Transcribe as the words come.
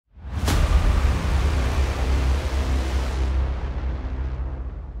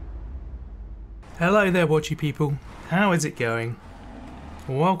Hello there, watchy people. How is it going?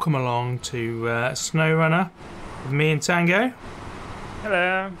 Welcome along to Snowrunner with me and Tango.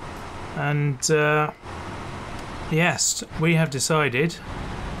 Hello. And yes, we have decided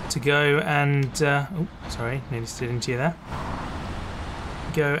to go and oh, sorry, nearly stood into you there.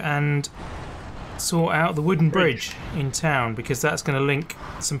 Go and sort out the wooden bridge in town because that's going to link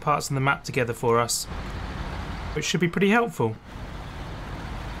some parts of the map together for us, which should be pretty helpful.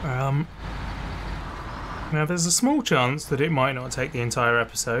 Now there's a small chance that it might not take the entire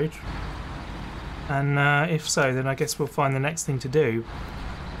episode, and if so, then I guess we'll find the next thing to do.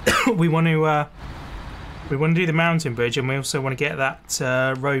 we want to do the mountain bridge, and we also want to get that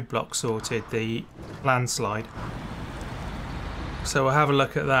roadblock sorted, the landslide. So we'll have a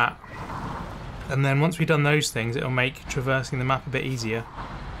look at that, and then once we've done those things, it'll make traversing the map a bit easier.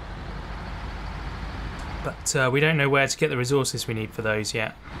 But we don't know where to get the resources we need for those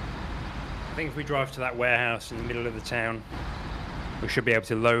yet. I think if we drive to that warehouse in the middle of the town, we should be able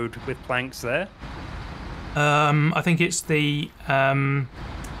to load with planks there. I think it's the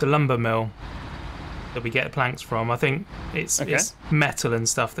lumber mill that we get the planks from. I think it's metal and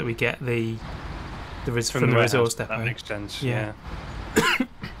stuff that we get from the resource depot. That makes sense. Yeah.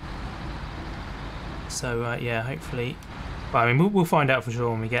 So yeah, hopefully. Well, I mean, we'll find out for sure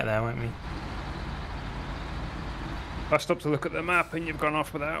when we get there, won't we? I stopped to look at the map and you've gone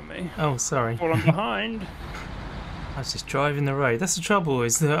off without me. Oh, sorry. Fallen behind. I was just driving the road. That's the trouble,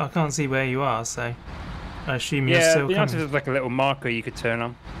 is that I can't see where you are, so I assume you're still coming. Yeah, there's like a little marker you could turn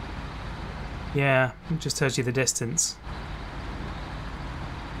on. Yeah, it just tells you the distance.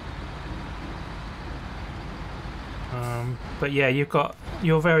 But yeah,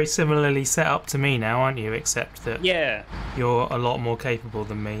 you're very similarly set up to me now, aren't you? Except that you're a lot more capable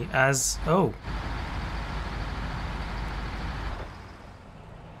than me.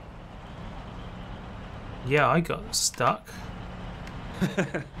 Yeah, I got stuck.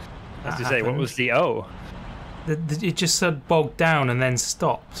 As you say, what was the O? It just said bogged down and then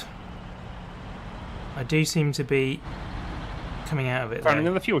stopped. I do seem to be coming out of it. Found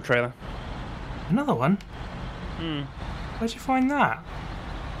another fuel trailer. Another one? Hmm. Where'd you find that?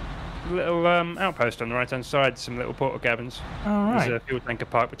 A little outpost on the right-hand side, some little portal cabins. Oh, right. There's a fuel tanker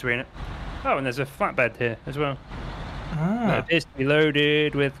parked between it. Oh, and there's a flatbed here as well. Ah. It appears to be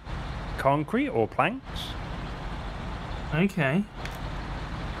loaded with concrete or planks. Okay.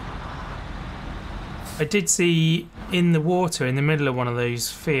 I did see in the water, in the middle of one of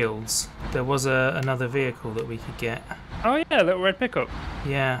those fields, there was another vehicle that we could get. Oh yeah, a little red pickup.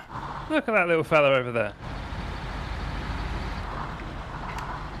 Yeah. Look at that little fella over there.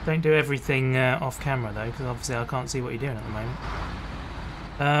 Don't do everything off camera though, because obviously I can't see what you're doing at the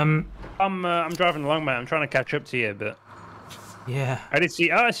moment. I'm driving along, mate. I'm trying to catch up to you, but yeah. I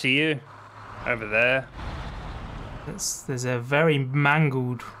see you over there. There's a very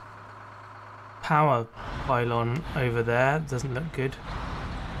mangled power pylon over there. Doesn't look good.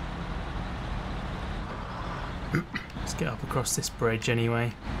 Let's get up across this bridge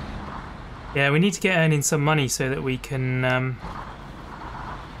anyway. Yeah, we need to get earning some money so that we can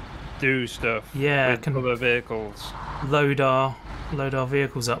do stuff. Yeah, with other vehicles. Load our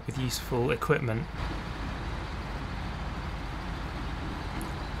vehicles up with useful equipment.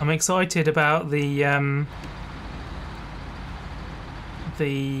 I'm excited about the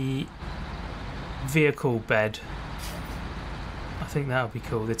vehicle bed. I think that would be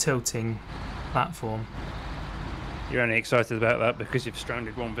cool. The tilting platform. You're only excited about that because you've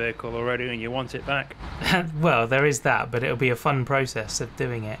stranded one vehicle already and you want it back. Well, there is that, but it'll be a fun process of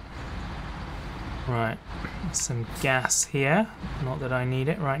doing it. Right, some gas here. Not that I need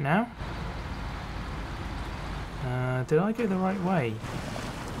it right now. Did I go the right way?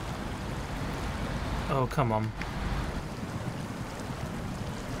 Oh, come on.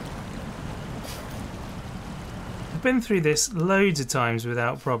 I've been through this loads of times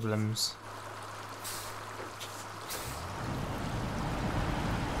without problems.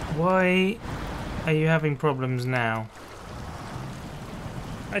 Why are you having problems now?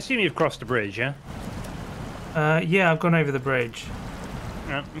 I assume you've crossed the bridge, yeah? Yeah, I've gone over the bridge.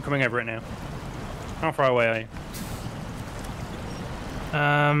 Yeah, I'm coming over it now. How far away are you?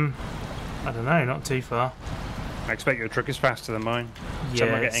 I don't know, not too far. I expect your truck is faster than mine. Yes. So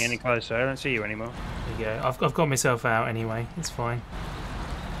I'm not getting any closer. I don't see you anymore. There you go. I've got myself out anyway. It's fine.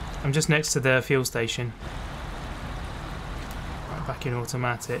 I'm just next to the fuel station. Right, back in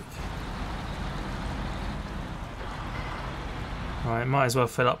automatic. Right, might as well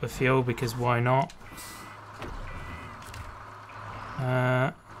fill up with fuel because why not?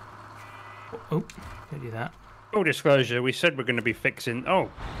 Oh, don't do that. Full disclosure, we said we're going to be fixing... Oh,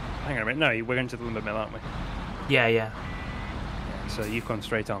 Hang on a minute. No, we're going to the lumber mill, aren't we? Yeah, yeah. Yeah, so you've gone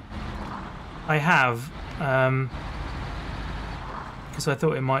straight on. I have, because I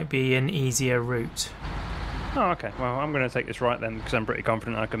thought it might be an easier route. Oh, okay. Well, I'm going to take this right then because I'm pretty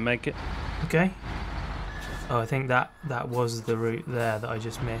confident I can make it. Okay. Oh, I think that was the route there that I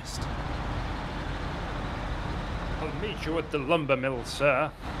just missed. I'll meet you at the lumber mill,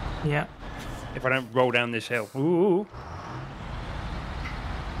 sir. Yeah. If I don't roll down this hill. Ooh.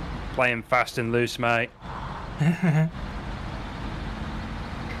 Playing fast and loose, mate.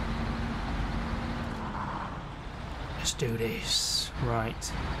 Let's do this.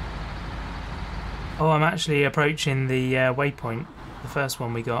 Right. Oh, I'm actually approaching the waypoint. The first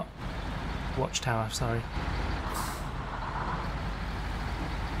one we got. Watchtower, sorry.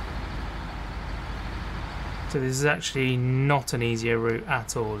 So this is actually not an easier route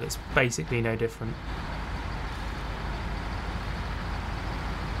at all. It's basically no different.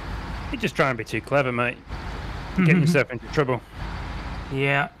 You're just trying to be too clever, mate. You're getting yourself into trouble.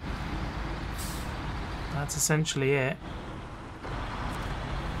 Yeah. That's essentially it.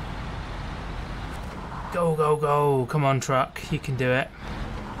 Go, go, go. Come on, truck. You can do it.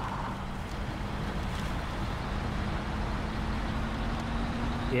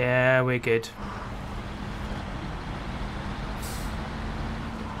 Yeah, we're good.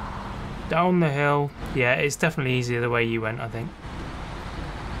 Down the hill. Yeah, it's definitely easier the way you went, I think.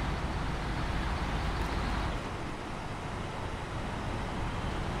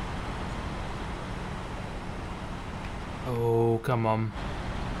 Oh, come on.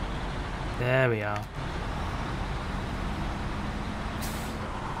 There we are.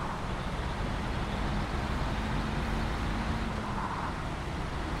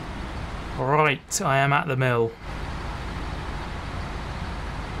 Right, I am at the mill.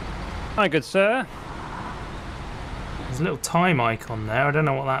 Hi, good sir. There's a little time icon there. I don't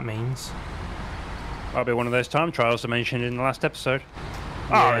know what that means. That'll be one of those time trials I mentioned in the last episode.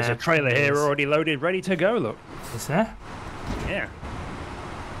 Yeah, Oh, there's a trailer here already loaded, ready to go, look. Is there? Yeah.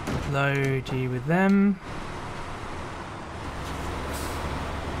 Load you with them.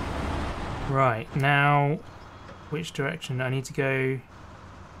 Right, now which direction? I need to go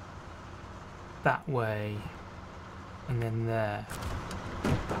that way and then there.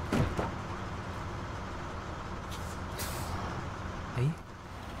 Hey?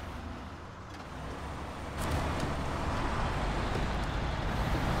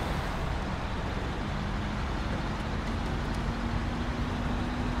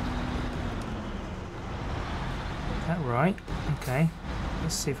 Is that right? Okay.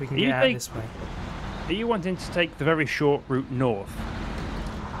 Let's see if we can get out this way. Are you wanting to take the very short route north?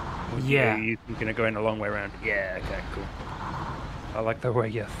 Or Yeah. Are you thinking of going a long way around? Yeah, okay, cool. I like the way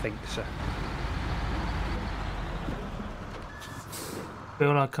you think, sir.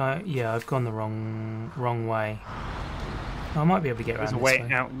 Feel like I've gone the wrong way. I might be able to get around There's a this way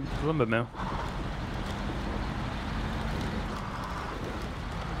way. out the lumber mill.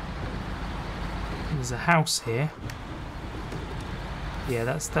 There's a house here. Yeah,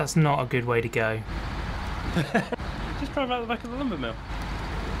 that's not a good way to go. Just drive out the back of the lumber mill.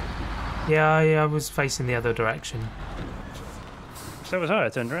 Yeah, I was facing the other direction. So was I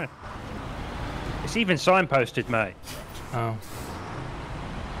turned around. It's even signposted, mate. Oh.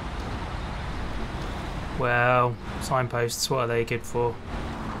 Well, signposts, what are they good for?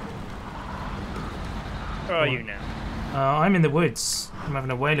 Where are you now? I'm in the woods. I'm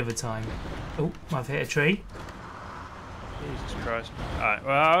having a whale of a time. Oh, I've hit a tree. Jesus Christ. Alright,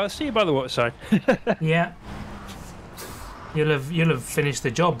 well, I'll see you by the waterside. Yeah. You'll have finished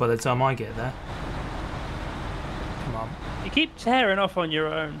the job by the time I get there. Come on. You keep tearing off on your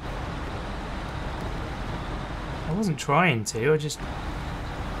own. I wasn't trying to, I just...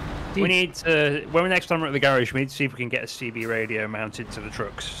 We need to, when next time we're at the garage, we need to see if we can get a CB radio mounted to the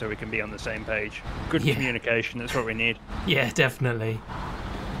trucks so we can be on the same page. Good communication, that's what we need. Yeah, definitely.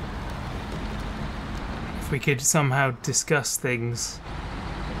 If we could somehow discuss things.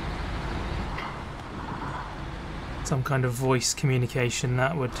 Some kind of voice communication,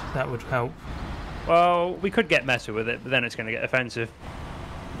 that would help. Well, we could get meta with it, but then it's going to get offensive.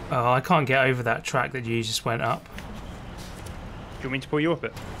 Oh, I can't get over that track that you just went up. Do you want me to pull you up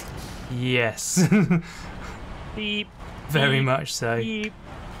it? Yes. Beep. Very beep, much so. Beep.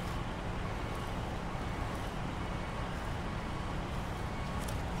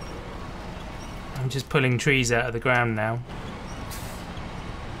 I'm just pulling trees out of the ground now.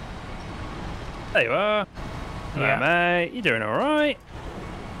 There you are. Hello, Yeah. mate. You doing all right?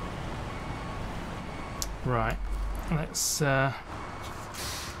 Right. Let's... Yeah,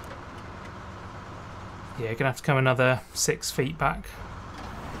 gonna have to come another 6 feet back.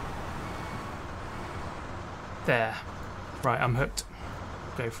 There. Right, I'm hooked.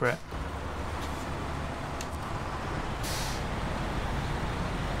 Go for it.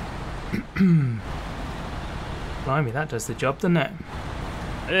 Blimey, that does the job, doesn't it?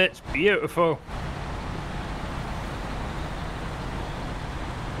 It's beautiful.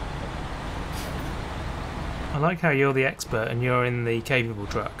 I like how you're the expert and you're in the capable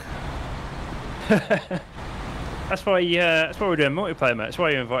truck. That's why we're doing multiplayer, mate. That's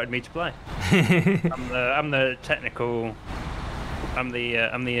why you invited me to play. I'm the technical. I'm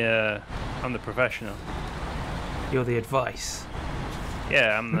the professional. You're the advice.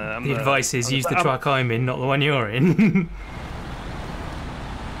 Yeah, I'm the. The advice is use the truck I'm in, not the one you're in.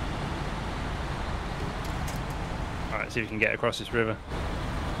 Alright, see if we can get across this river.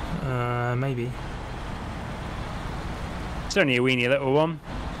 Maybe. It's only a weeny little one.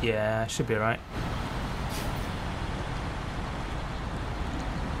 Yeah, should be alright.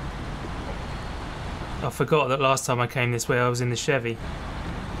 I forgot that last time I came this way I was in the Chevy.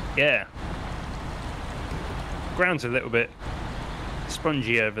 Yeah. Ground's a little bit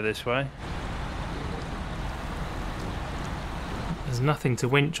spongy over this way. There's nothing to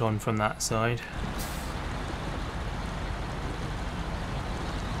winch on from that side.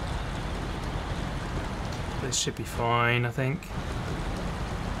 This should be fine, I think.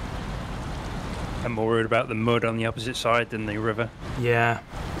 I'm more worried about the mud on the opposite side than the river. Yeah.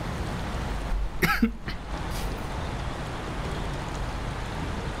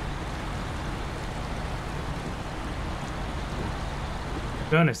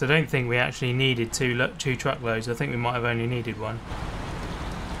 To be honest, I don't think we actually needed two truckloads. I think we might have only needed one.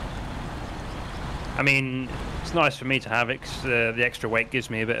 I mean, it's nice for me to have it 'cause the extra weight gives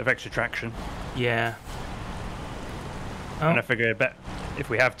me a bit of extra traction. Yeah. Oh. And I figure if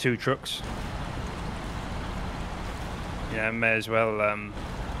we have 2 trucks, yeah, may as well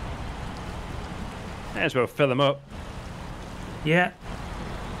fill them up. Yeah.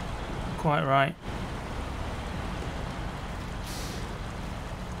 Quite right.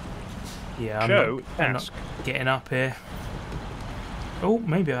 Yeah, I'm not getting up here. Oh,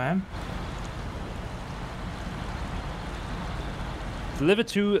 maybe I am. Deliver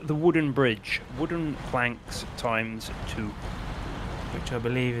to the wooden bridge. Wooden planks times 2. Which I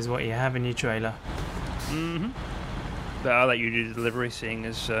believe is what you have in your trailer. Mm-hmm. But I'll let you do the delivery, seeing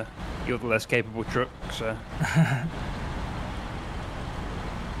as you're the less capable truck, so...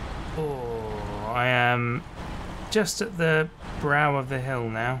 Oh, I am just at the brow of the hill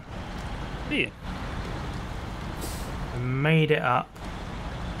now. Yeah. I made it up.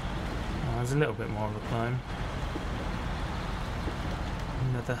 Oh, there's a little bit more of a climb.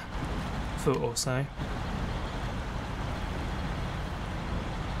 Another foot or so.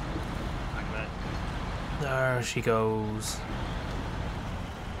 There she goes.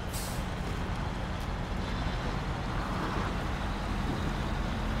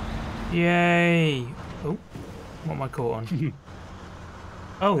 Yay! Oh, what am I caught on?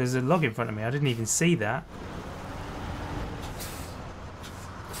 Oh, there's a log in front of me. I didn't even see that.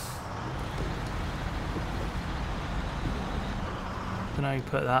 Don't know who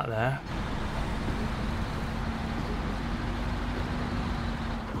put that there.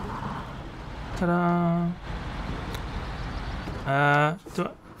 Ta-da!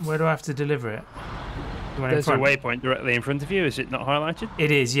 Where do I have to deliver it? There's a waypoint directly in front of you. Is it not highlighted?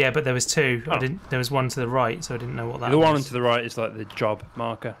 It is, yeah, but there was 2. Oh. There was one to the right, so I didn't know what that was. The one to the right is like the job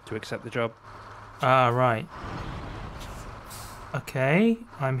marker to accept the job. Ah, right. Okay,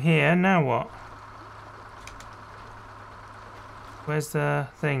 I'm here. Now what? Where's the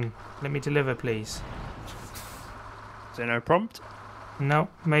thing? Let me deliver, please. Is there no prompt? No,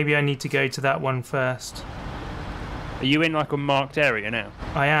 maybe I need to go to that one first. Are you in like a marked area now?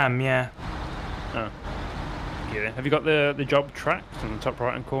 I am, yeah. Oh. Yeah. Have you got the job tracked in the top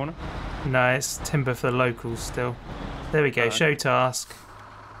right hand corner? No, it's timber for the locals still. There we go, show task.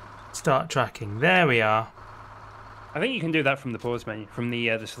 Start tracking. There we are. I think you can do that from the pause menu, from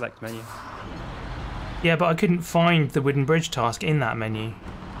the select menu. Yeah, but I couldn't find the wooden bridge task in that menu.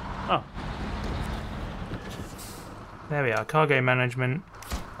 Oh. There we are, cargo management,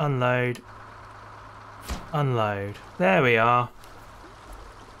 unload, unload. There we are.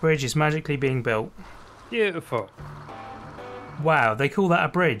 Bridge is magically being built. Beautiful. Wow, they call that a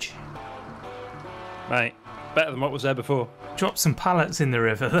bridge? Mate, better than what was there before. Drop some pallets in the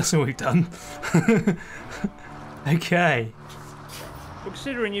river, that's all we've done. Okay. Well,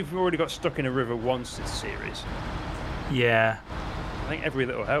 considering you've already got stuck in a river once this series, yeah, I think every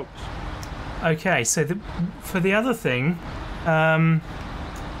little helps. Okay, so for the other thing,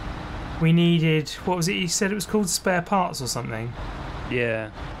 we needed, what was it you said it was called, spare parts or something?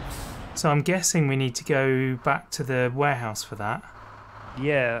 Yeah. So I'm guessing we need to go back to the warehouse for that.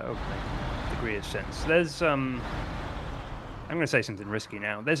 Yeah, okay. Degree of sense. There's I'm going to say something risky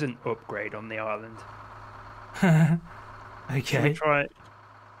now. There's an upgrade on the island. Okay. Shall we try?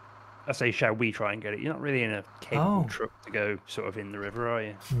 I say, shall we try and get it? You're not really in a capable truck to go sort of in the river, are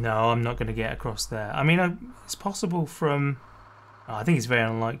you? No, I'm not going to get across there. I mean, it's possible from. Oh, I think it's very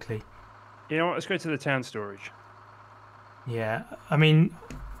unlikely. You know what? Let's go to the town storage. Yeah, I mean,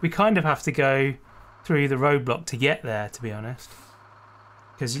 we kind of have to go through the roadblock to get there, to be honest.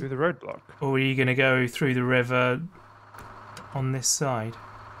 Through the roadblock? Or are you going to go through the river on this side?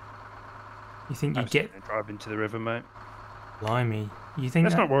 You think you get... drive into the river, mate. Blimey. You think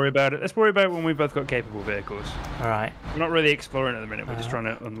Let's not worry about it. Let's worry about it when we've both got capable vehicles. Alright. We're not really exploring at the minute. We're just trying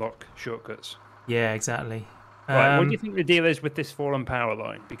to unlock shortcuts. Yeah, exactly. Right, what do you think the deal is with this fallen power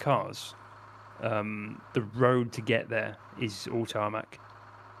line? Because the road to get there is all tarmac.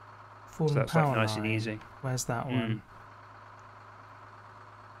 So that's like nice and easy. Where's that one?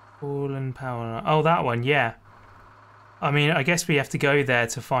 Fallen power line. Oh, that one, yeah. I mean, I guess we have to go there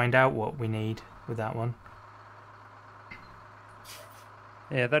to find out what we need with that one.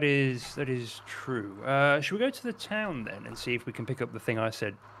 Yeah, that is true. Should we go to the town then and see if we can pick up the thing I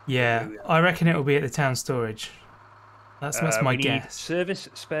said? Yeah, I reckon it will be at the town storage. That's my guess. Service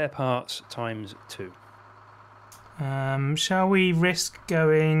spare parts times 2. Shall we risk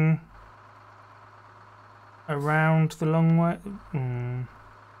going around the long way?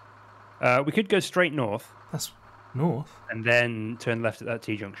 We could go straight north. That's north. And then turn left at that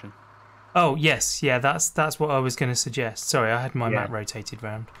T-junction. Oh, yes. Yeah, that's what I was going to suggest. Sorry, I had my map rotated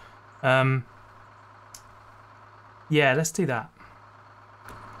round. Yeah, let's do that.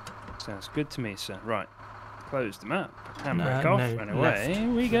 Sounds good to me, sir. Right. Close the map. Handbrake off, and away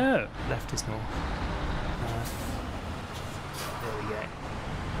we go. Left is north. There we go.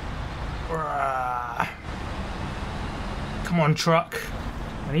 Come on, truck.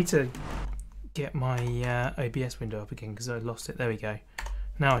 I need to get my OBS window up again because I lost it. There we go.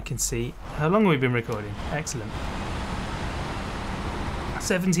 Now I can see. How long have we been recording? Excellent.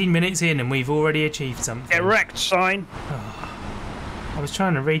 17 minutes in and we've already achieved something. Get wrecked, sign. Oh, I was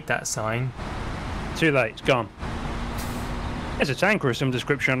trying to read that sign. Too late, it's gone. There's a tanker of some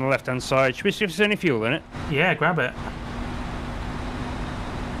description on the left-hand side. Should we see if there's any fuel in it? Yeah, grab it.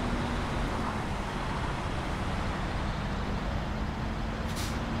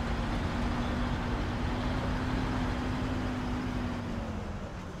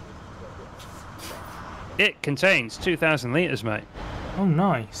 It contains 2,000 litres, mate. Oh,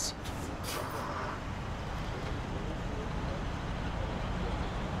 nice.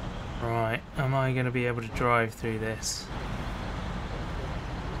 Right, am I going to be able to drive through this?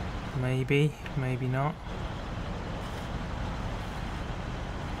 Maybe, maybe not.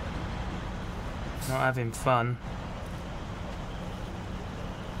 Not having fun.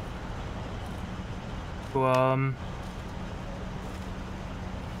 Go on.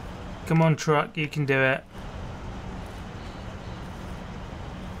 Come on, truck, you can do it.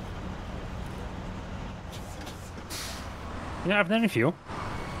 You don't have any fuel?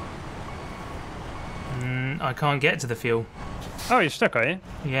 I can't get to the fuel. Oh, you're stuck, are you?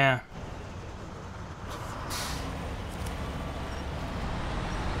 Yeah.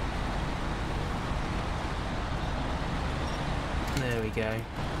 There we go.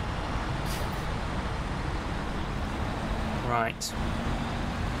 Right.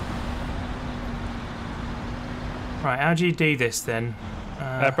 Right, how do you do this then?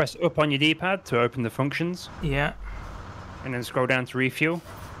 Press up on your D-pad to open the functions. Yeah. And then scroll down to refuel.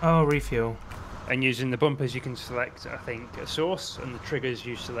 Oh, refuel. And using the bumpers, you can select, I think, a source, and the triggers,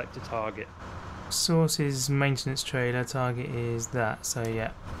 you select a target. Source is maintenance trailer, target is that, so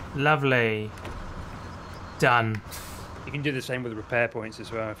yeah. Lovely. Done. You can do the same with repair points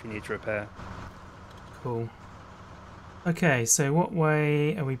as well if you need to repair. Cool. Okay, so what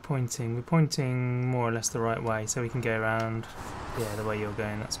way are we pointing? We're pointing more or less the right way, so we can go around. Yeah, the way you're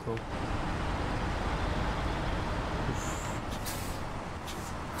going, that's cool.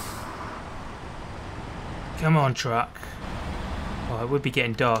 Come on, truck. Oh, it would be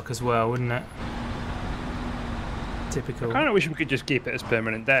getting dark as well, wouldn't it? Typical. I kind of wish we could just keep it as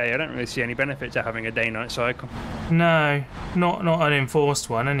permanent day. I don't really see any benefit to having a day-night cycle. No, not an enforced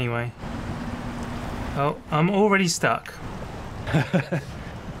one anyway. Oh, I'm already stuck.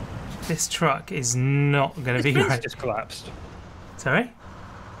 This truck is not going to be great. right. Just collapsed. Sorry?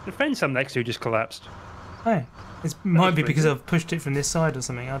 The fence I'm next to just collapsed. Oh, it might be because I've pushed it from this side or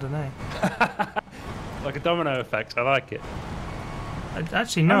something. I don't know. Like a domino effect. I like it.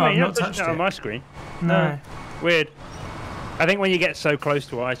 Actually, no, I've not touched it on my screen. No. Weird. I think when you get so close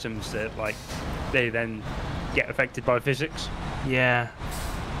to items that like they then get affected by physics. Yeah.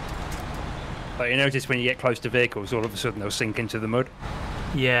 Like you notice when you get close to vehicles, all of a sudden they'll sink into the mud.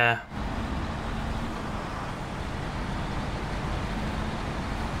 Yeah.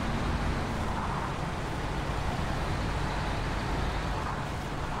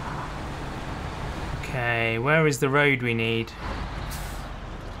 Okay, where is the road we need?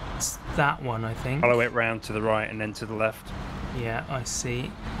 It's that one, I think. Follow it round to the right and then to the left. Yeah, I see.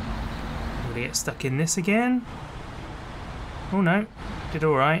 I'm gonna get stuck in this again. Oh no, did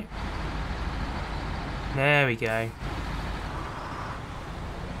all right. There we go.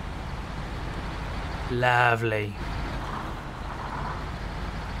 Lovely.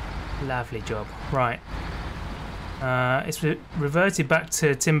 Lovely job. Right. It's reverted back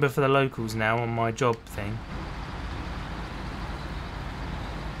to timber for the locals now on my job thing.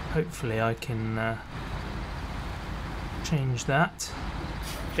 Hopefully I can change that.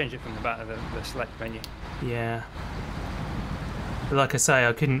 Change it from the back of the select menu. Yeah. But like I say,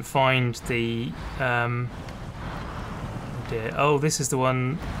 I couldn't find the... oh dear. Oh, this is the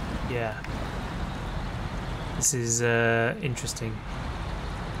one... Yeah. This is interesting.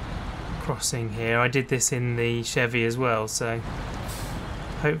 Crossing here. I did this in the Chevy as well, so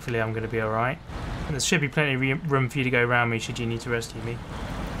hopefully I'm going to be alright. And there should be plenty of room for you to go around me should you need to rescue me.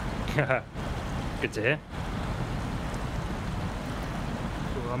 Good to hear.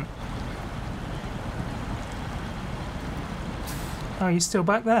 Go on. Oh, you're still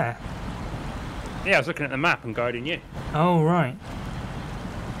back there? Yeah, I was looking at the map and guiding you. Oh, right.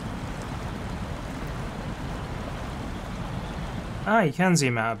 Ah, you can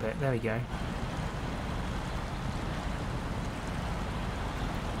zoom out a bit. There we go.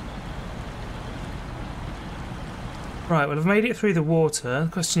 Right, well I've made it through the water.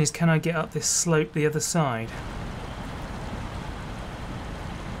 The question is, can I get up this slope the other side?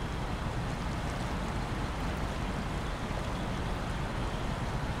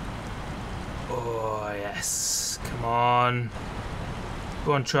 Oh, yes. Come on.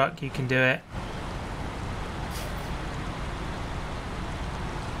 Go on, truck. You can do it.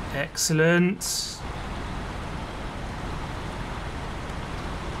 Excellent.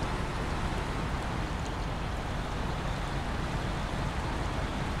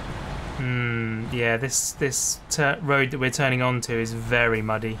 Yeah, this road that we're turning onto is very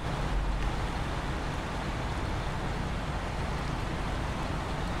muddy.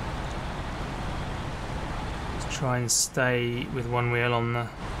 Let's try and stay with one wheel on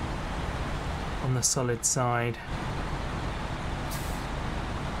the solid side.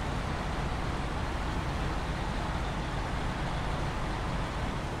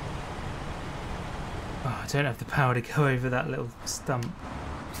 Oh, I don't have the power to go over that little stump.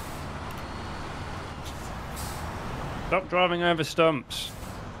 Stop driving over stumps.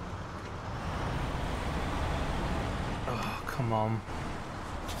 Oh, come on.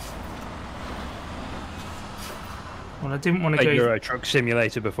 Well, I didn't want to go... Euro Truck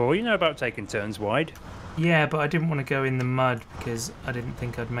Simulator before. You know about taking turns wide. Yeah, but I didn't want to go in the mud because I didn't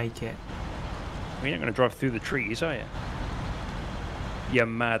think I'd make it. Well, you're not going to drive through the trees, are you? You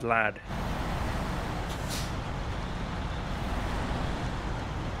mad lad.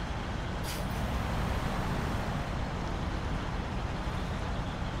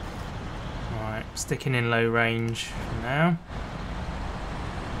 Right, sticking in low range for now.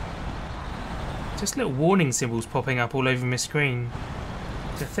 Just little warning symbols popping up all over my screen.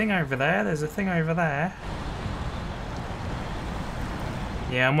 There's a thing over there, there's a thing over there.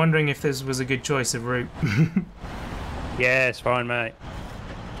 Yeah, I'm wondering if this was a good choice of route. Yeah, it's fine, mate.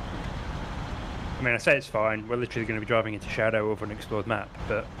 I mean, I say it's fine. We're literally going to be driving into shadow over an explored map,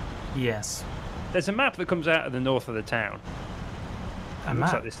 but... Yes. There's a map that comes out of the north of the town. A It looks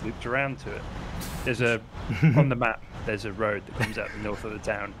map? like this loops around to it. There's a... on the map, there's a road that comes out of the north of the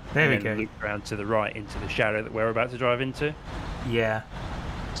town. There we and go. then loops around to the right into the shadow that we're about to drive into. Yeah.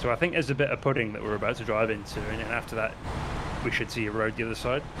 So I think there's a bit of pudding that we're about to drive into, and then after that, we should see a road the other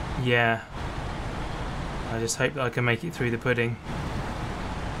side. Yeah. I just hope that I can make it through the pudding.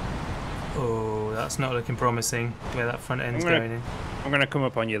 Oh, that's not looking promising, where that front end's going in. I'm going to come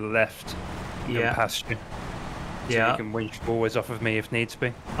up on your left and Yeah. past you. So Yeah. you can winch forwards off of me if needs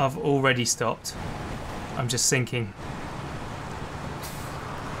be. I've already stopped. I'm just sinking.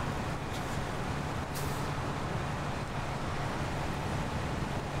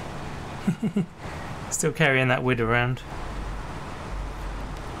 Still carrying that wood around.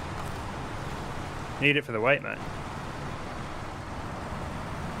 Need it for the weight, mate.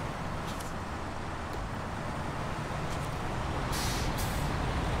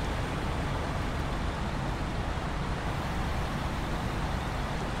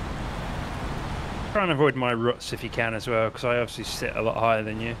 Try and avoid my ruts if you can as well, because I obviously sit a lot higher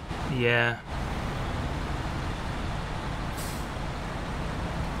than you. Yeah.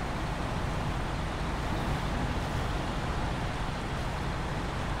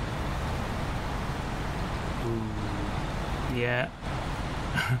 Ooh. Yeah.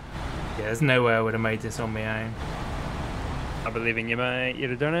 Yeah, there's no way I would have made this on my own. I believe in you, mate. You'd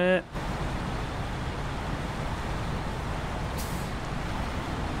have done it.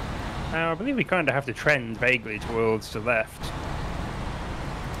 Now, I believe we kind of have to trend vaguely towards the left.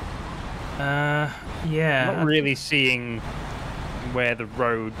 Yeah. I'm not really seeing where the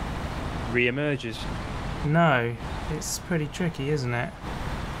road re-emerges. No, it's pretty tricky, isn't it?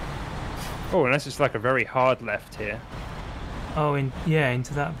 Oh, unless it's like a very hard left here. Oh, yeah,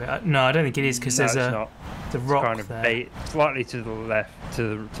 into that bit. No, I don't think it is, because there's the rock kind of there. Slightly to the left,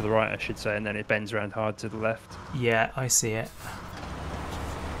 to the right, I should say, and then it bends around hard to the left. Yeah, I see it.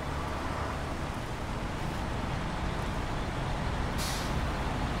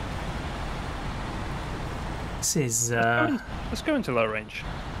 This is Let's go into low range.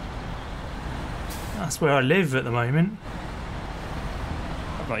 That's where I live at the moment.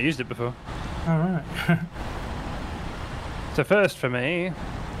 I've not used it before. All right. So first for me,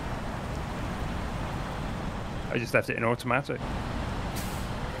 I just left it in automatic.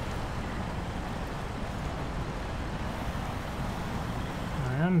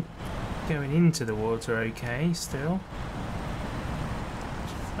 I am going into the water okay still.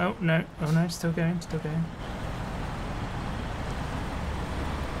 Oh no, still going, still going.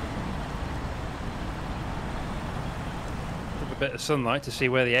 With a bit of sunlight to see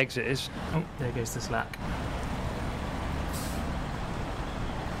where the exit is. Oh, there goes the slack.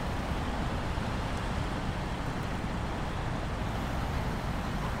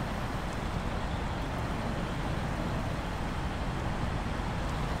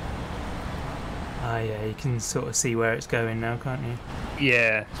 Ah, yeah, you can sort of see where it's going now, can't you?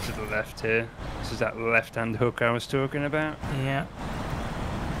 Yeah, to the left here. This is that left-hand hook I was talking about. Yeah.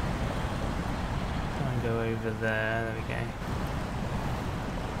 Try and go over there. There we go.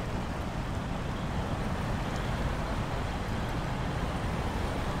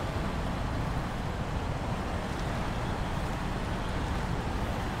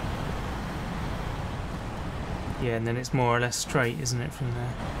 Yeah, and then it's more or less straight, isn't it, from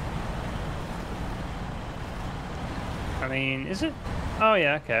there? I mean, is it? Oh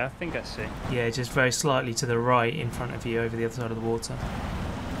yeah, okay, I think I see. Yeah, just very slightly to the right in front of you over the other side of the water.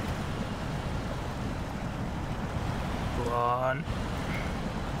 Go on.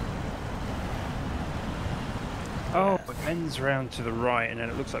 Oh, it bends around to the right and then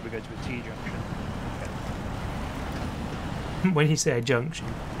it looks like we go to a T-junction. When you say a junction.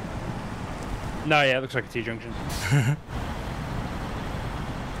 No, yeah, it looks like a T-junction.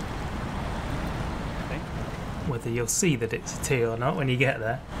 Whether you'll see that it's a T or not when you get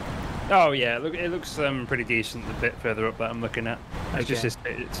there. Oh yeah, look, it looks pretty decent the bit further up that I'm looking at. It's Okay. just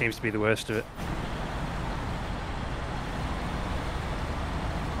it seems to be the worst of it.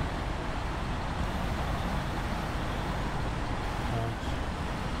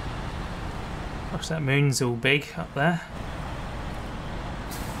 Gosh, that moon's all big up there.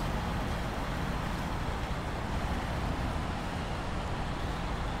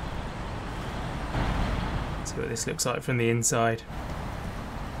 See what this looks like from the inside.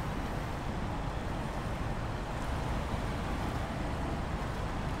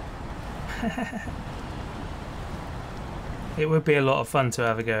 It would be a lot of fun to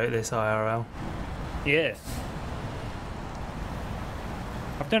have a go at this IRL. Yeah.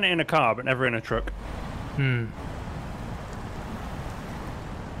 I've done it in a car, but never in a truck.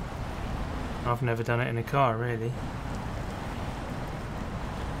 I've never done it in a car, really.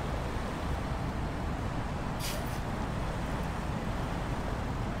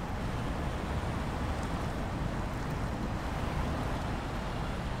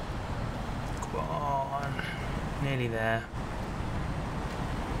 Come on. Nearly there.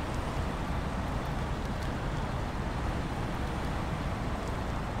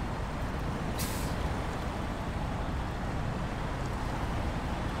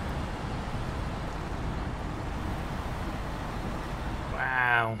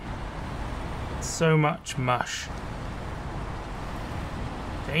 Wow. So much mush.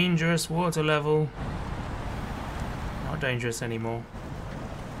 Dangerous water level. Not dangerous anymore.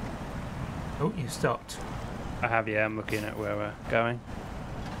 Oh, you stopped. I have, yeah, I'm looking at where we're going.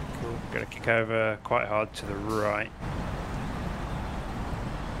 Cool. Gotta kick over quite hard to the right.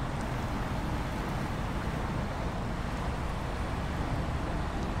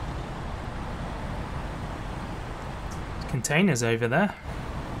 Containers over there.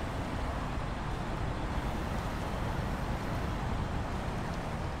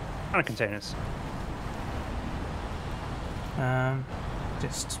 And containers.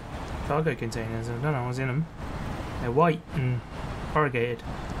 Just cargo containers. I don't know what's in them. They're white and corrugated.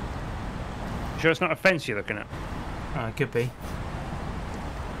 Sure it's not a fence you're looking at? Oh, it could be.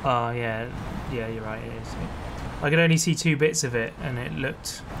 Oh, yeah. Yeah, you're right, it is. I could only see 2 bits of it, and it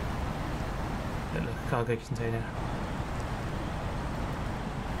looked like a cargo container.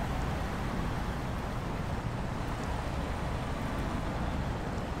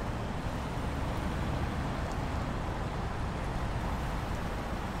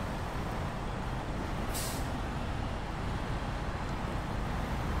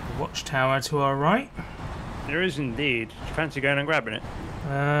 Watchtower to our right. There is indeed. Do you fancy going and grabbing it?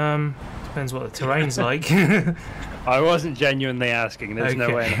 Depends what the terrain's like. I wasn't genuinely asking. There's no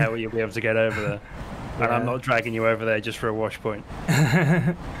Okay. way in hell you'll be able to get over there. Yeah. And I'm not dragging you over there just for a wash point.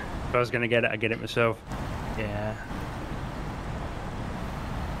 If I was going to get it, I'd get it myself. Yeah.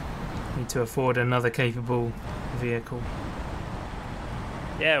 Need to afford another capable vehicle.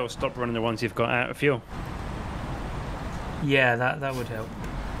 Yeah, or stop running the ones you've got out of fuel. Yeah, that would help.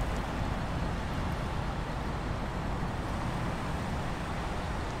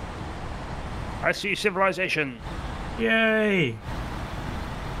 I see civilization. Yay!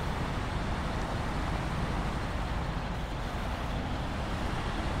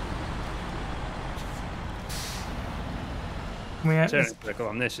 We have Turning circle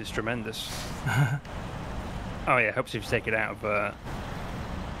on this is tremendous. Oh yeah, helps if you take it out of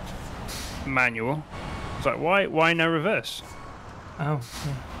manual. It's like, why no reverse? Oh,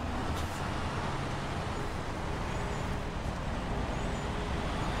 yeah.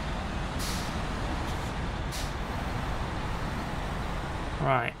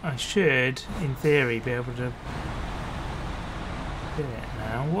 Right, I should, in theory, be able to do it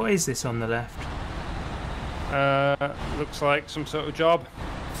now. What is this on the left? Looks like some sort of job.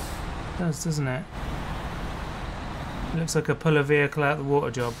 It does, doesn't it? It looks like a pull a vehicle out the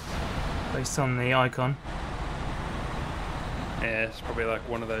water job, based on the icon. Yeah, it's probably like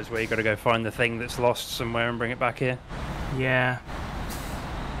one of those where you got to go find the thing that's lost somewhere and bring it back here. Yeah.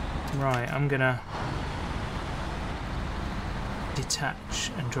 Right, I'm gonna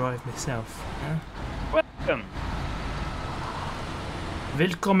detach and drive myself. Yeah? Welcome.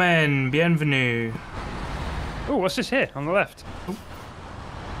 Willkommen, bienvenue. Oh, what's this here on the left?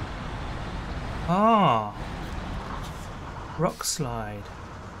 Ah, rock slide.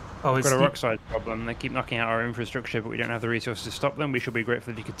 Oh, We've it's got a rock slide problem. They keep knocking out our infrastructure, but we don't have the resources to stop them. We should be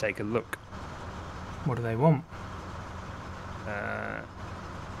grateful if you could take a look. What do they want?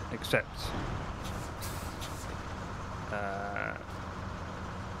 Accept.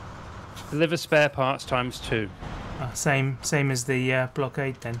 Deliver spare parts ×2. Same as the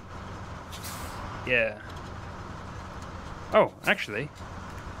blockade then. Yeah. Oh, actually,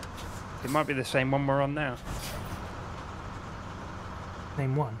 it might be the same one we're on now.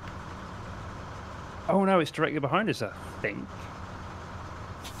 Same one. Oh no, it's directly behind us, I think.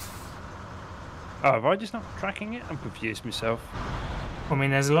 Oh, have I just not tracking it? I'm confused myself. I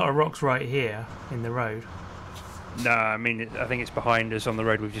mean, there's a lot of rocks right here in the road. No, I mean, I think it's behind us on the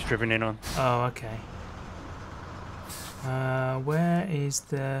road we've just driven in on. Oh, okay. Where is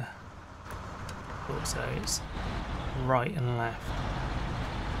the... Oh, so it's right and left.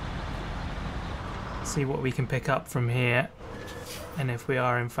 See what we can pick up from here, and if we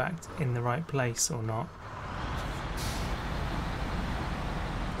are in fact in the right place or not.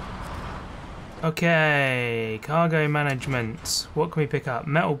 Okay, cargo management. What can we pick up?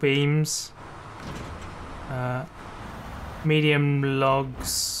 Metal beams. Medium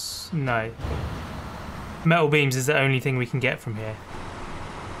logs. No. Metal beams is the only thing we can get from here.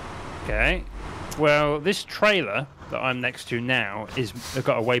 Okay. Well, this trailer that I'm next to now is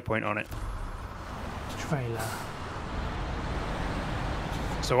got a waypoint on it. Trailer.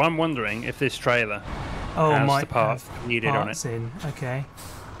 So I'm wondering if this trailer has the part needed on it. Okay.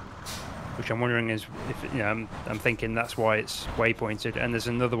 Which I'm wondering is if I'm thinking that's why it's waypointed, and there's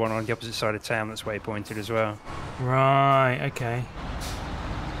another one on the opposite side of town that's waypointed as well. Right. Okay.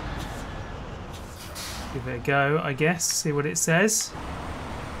 Give it a go, I guess. See what it says.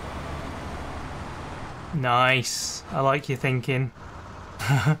 Nice. I like your thinking.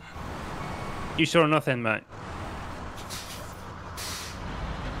 You saw nothing, mate.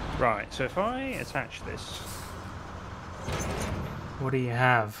 Right. So if I attach this, What do you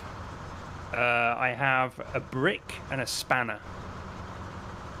have? I have a brick and a spanner.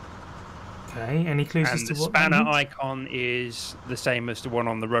 Okay. Any clues as And to the what that spanner means? icon is the same as the one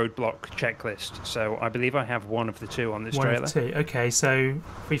on the roadblock checklist. So I believe I have one of the two on this One trailer. of two. Okay, so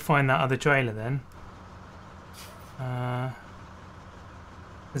if we find that other trailer then.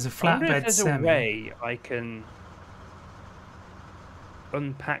 There's a I wonder if flatbed there's semi. a way I can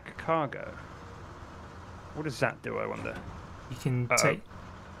unpack cargo. What does that do, I wonder? You can take...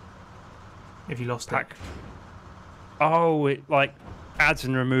 If you lost Pack. Oh, it like adds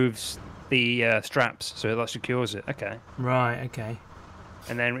and removes the straps, so it like secures it. Okay. Right, okay.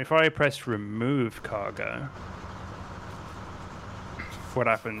 And then if I press remove cargo, what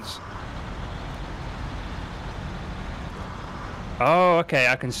happens? Oh, okay,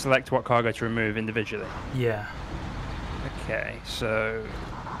 I can select what cargo to remove individually. Yeah. Okay, so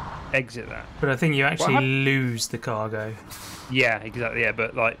exit that. But I think you actually lose the cargo. Yeah, exactly, yeah,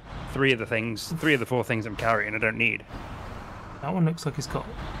 but like three of the 4 things I'm carrying I don't need. That one looks like it's got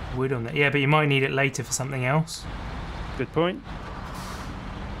wood on it. Yeah, but you might need it later for something else. Good point.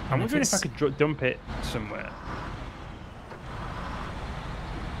 I'm And wondering if I could dump it somewhere.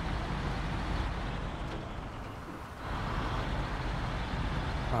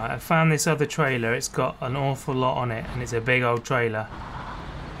 Right, I found this other trailer. It's got an awful lot on it, and it's a big old trailer.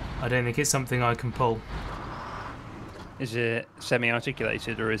 I don't think it's something I can pull. Is it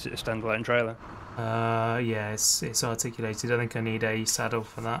semi-articulated or is it a standalone trailer? Yeah, it's articulated. I think I need a saddle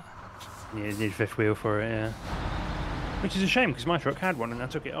for that. Yeah, you need a 5th wheel for it, yeah. Which is a shame because my truck had one and I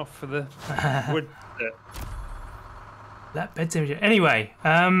took it off for the wood. That bed's image. Anyway,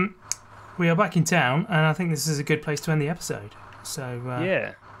 we are back in town, and I think this is a good place to end the episode. So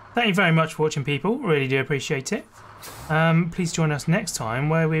yeah. Thank you very much for watching, people. Really do appreciate it. Please join us next time,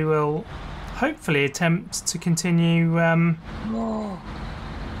 where we will hopefully attempt to continue.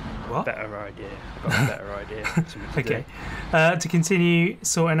 What? Better idea. I've got a better idea. Okay. To continue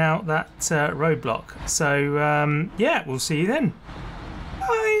sorting out that roadblock. So yeah, we'll see you then.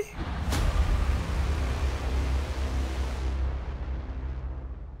 Bye.